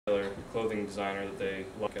clothing designer that they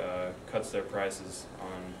like cuts their prices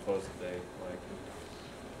on clothes that they like.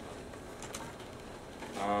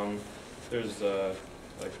 There's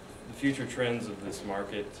like the future trends of this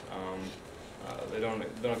market. They don't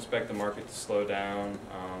expect the market to slow down.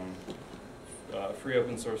 Free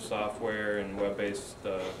open source software and web-based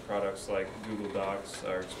products like Google Docs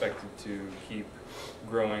are expected to keep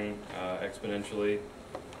growing exponentially.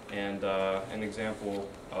 And an example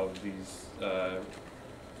of these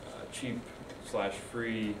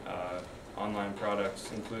cheap/free online products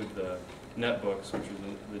include the netbooks, which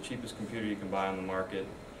are the cheapest computer you can buy on the market.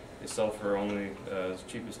 They sell for only as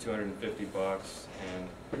cheap as $250, and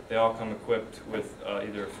they all come equipped with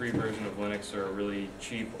either a free version of Linux or a really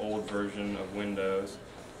cheap old version of Windows.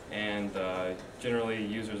 And generally,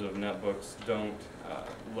 users of netbooks don't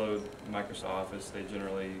load Microsoft Office. They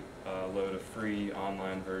generally load a free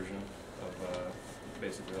online version of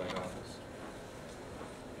basically like Office.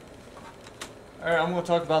 All right, I'm going to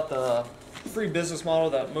talk about the free business model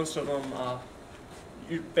that most of them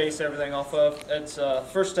you base everything off of. It's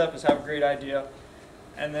first step is have a great idea,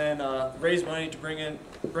 and then raise money to bring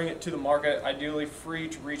it to the market, ideally free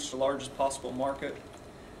to reach the largest possible market.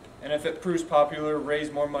 And if it proves popular,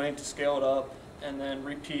 raise more money to scale it up, and then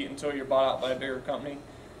repeat until you're bought out by a bigger company.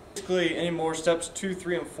 Basically, any more steps 2,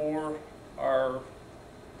 3, and 4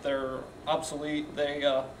 they're obsolete.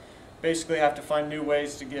 They basically have to find new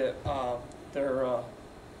ways to get their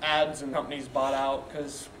ads and companies bought out,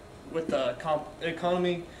 because with the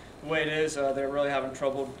economy the way it is, they're really having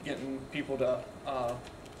trouble getting people to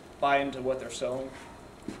buy into what they're selling.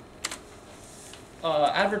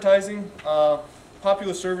 Advertising.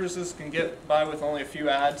 Popular services can get by with only a few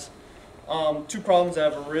ads. Two problems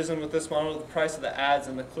that have arisen with this model: the price of the ads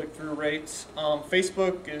and the click-through rates.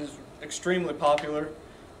 Facebook is extremely popular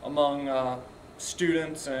among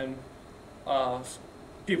students and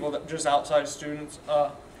people that just outside students.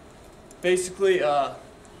 Basically,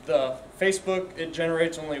 the Facebook, it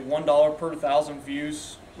generates only $1 per 1,000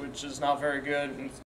 views, which is not very good. And